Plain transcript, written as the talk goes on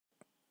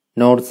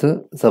Notes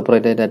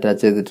separate ആയിട്ട്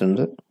attach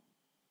ചെയ്തിട്ടുണ്ട്.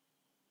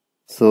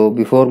 So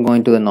before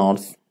going to the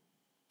notes,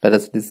 let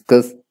us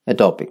discuss a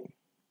topic.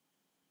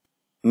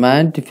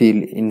 Magnetic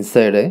field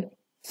inside a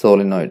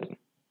solenoid.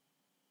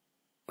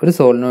 ഒരു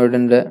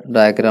സോളിനോയിഡിന്റെ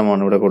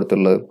ഡയഗ്രാമാണ് ഇവിടെ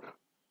കൊടുത്തുള്ളത്.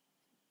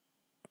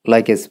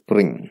 Like A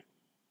spring.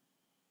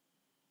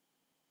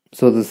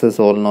 So this A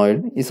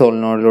solenoid. ഈ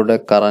സോളിനോയിഡിലൂടെ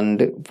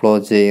current flow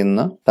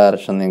ചെയ്യുന്ന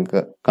direction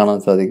നിങ്ങൾക്ക് കാണാൻ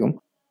സാധിക്കും.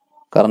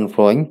 Current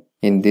flowing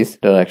in this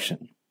direction.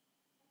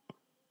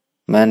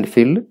 Magnetic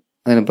field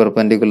അതിന്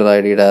perpendicular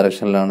ആയിട്ട് ഈ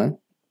ഡയറക്ഷനിലാണ്.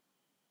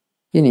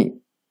 ഇനി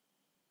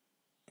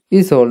ഈ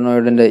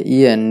സോളിനോയിഡിന്റെ ഈ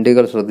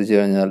എൻഡുകൾ ശ്രദ്ധിച്ചു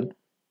കഴിഞ്ഞാൽ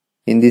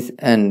in this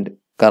end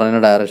current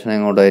direction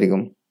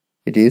എങ്ങോട്ടായിരിക്കും?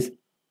 It is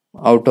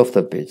out of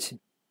the page.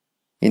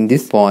 In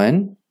this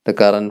point the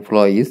current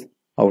flow is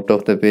out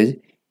of the page.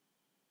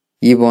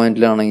 ഈ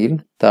പോയിന്റിലാണെങ്കിൽ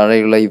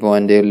താഴെയുള്ള ഈ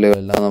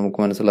പോയിന്റുകളിലെല്ലാം നമുക്ക്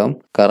മനസ്സിലാവും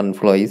current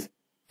flow is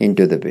in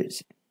to the page.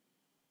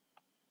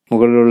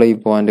 മുകളിലുള്ള ഈ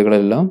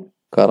പോയിന്റുകളെല്ലാം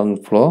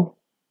current flow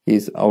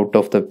is out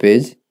of the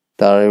page.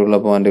 താഴെയുള്ള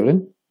പോയിന്റുകളിൽ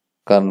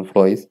current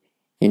flow is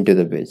in to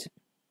the page.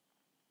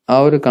 ആ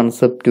ഒരു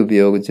കൺസെപ്റ്റ്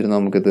ഉപയോഗിച്ചിട്ട്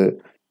നമുക്കിത്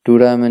 2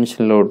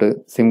 ഡയമെൻഷനിലോട്ട്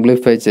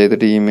സിംപ്ലിഫൈ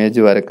ചെയ്തിട്ട് ഈ ഇമേജ്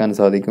വരയ്ക്കാൻ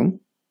സാധിക്കും.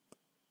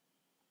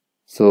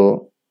 So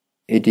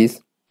it is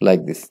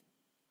like this.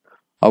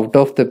 Out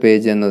of the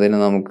page എന്നതിന്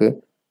നമുക്ക്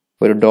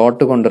ഒരു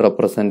ഡോട്ട് കൊണ്ട്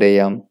റെപ്രസെൻ്റ്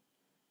ചെയ്യാം.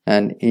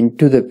 And in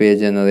to the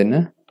page എന്നതിന്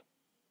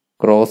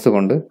ക്രോസ്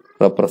കൊണ്ട്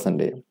റെപ്രസെൻ്റ്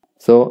ചെയ്യാം.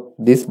 So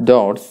this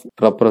dots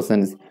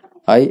represents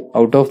I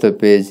out of the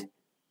page.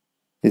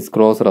 This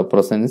cross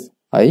represents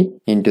I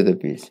into the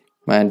page.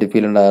 Magnetic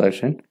field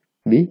direction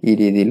B ഈ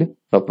രീതിയിൽ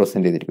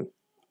റെപ്രസെൻ്റ് ചെയ്തിരിക്കും.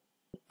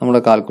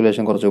 നമ്മുടെ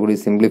കാൽക്കുലേഷൻ കുറച്ചുകൂടി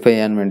സിംപ്ലിഫൈ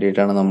ചെയ്യാൻ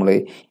വേണ്ടിയിട്ടാണ് നമ്മൾ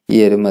ഈ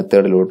ഒരു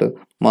മെത്തേഡിലോട്ട്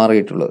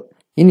മാറിയിട്ടുള്ളത്.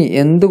 ഇനി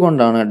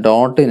എന്തുകൊണ്ടാണ്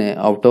ഡോട്ടിനെ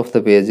ഔട്ട് ഓഫ്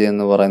ദ പേജ്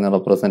എന്ന് പറയുന്നത്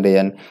റെപ്രസെൻ്റ്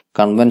ചെയ്യാൻ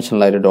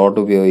കൺവെൻഷനലായിട്ട് ഡോട്ട്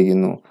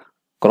ഉപയോഗിക്കുന്നു,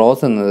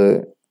 ക്രോസ് എന്നത്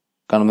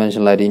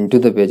കൺവെൻഷനലായിട്ട് in to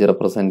the page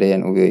represent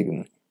ചെയ്യാൻ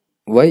ഉപയോഗിക്കുന്നു?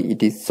 Why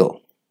it is so?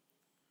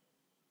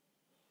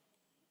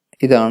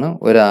 ഇതാണ്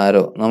ഒരു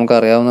ആരോ.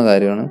 നമുക്കറിയാവുന്ന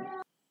കാര്യമാണ്.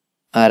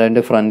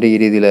 ആരോൻ്റെ ഫ്രണ്ട് ഈ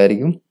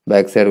രീതിയിലായിരിക്കും,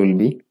 back side will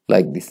be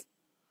like this.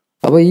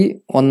 അപ്പോൾ ഈ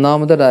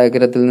ഒന്നാമത്തെ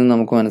ഡയഗ്രത്തിൽ നിന്ന്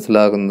നമുക്ക്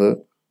മനസ്സിലാകുന്നത്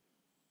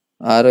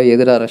ആരോ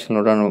ഏത്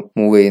ഡയറക്ഷനിലോട്ടാണ്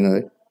മൂവ് ചെയ്യുന്നത്?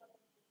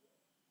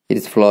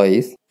 It's flow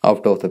is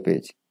out of the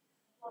page.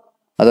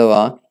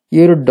 അഥവാ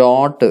ഈ ഒരു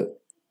dot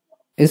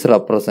is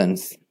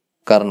represents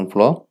current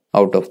flow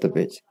out of the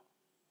page.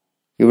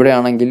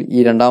 ഇവിടെയാണെങ്കിൽ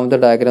ഈ രണ്ടാമത്തെ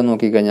ഡയഗ്രാം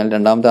നോക്കിക്കഴിഞ്ഞാൽ,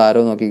 രണ്ടാമത്തെ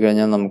ആരോ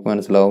നോക്കിക്കഴിഞ്ഞാൽ നമുക്ക്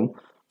മനസ്സിലാവും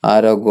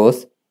ആരോ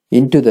goes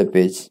in to the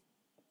page.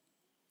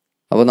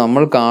 അപ്പോൾ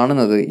നമ്മൾ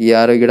കാണുന്നത് ഈ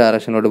ആരോയുടെ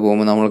ഡയറക്ഷനിലോട്ട്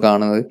പോകുമ്പോൾ നമ്മൾ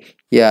കാണുന്നത്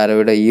ഈ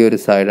ആരോയുടെ ഈ ഒരു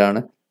സൈഡാണ്.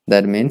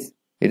 That means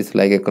it's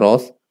like A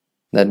cross.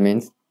 That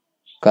means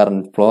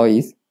current flow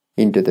is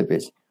in to the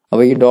page.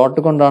 അപ്പോൾ ഈ ഡോട്ട്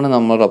കൊണ്ടാണ്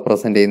നമ്മൾ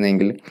റെപ്രസെൻ്റ്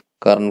ചെയ്യുന്നതെങ്കിൽ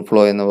കറന്റ്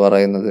ഫ്ലോ എന്ന്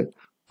പറയുന്നത്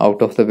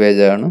ഔട്ട് ഓഫ് ദ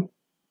പേജ് ആണ്.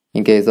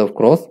 In case of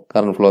cross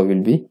current flow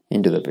will be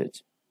in to the page.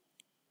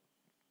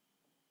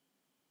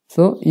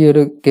 So ഈ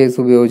ഒരു കേസ്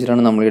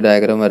ഉപയോഗിച്ചിട്ടാണ് നമ്മൾ ഈ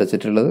ഡയഗ്രാം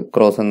വരച്ചിട്ടുള്ളത്.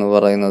 ക്രോസ് എന്ന്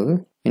പറയുന്നത്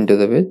in to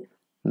the page,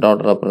 dot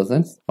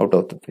represents out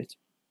of the page.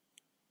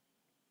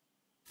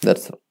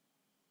 That's all.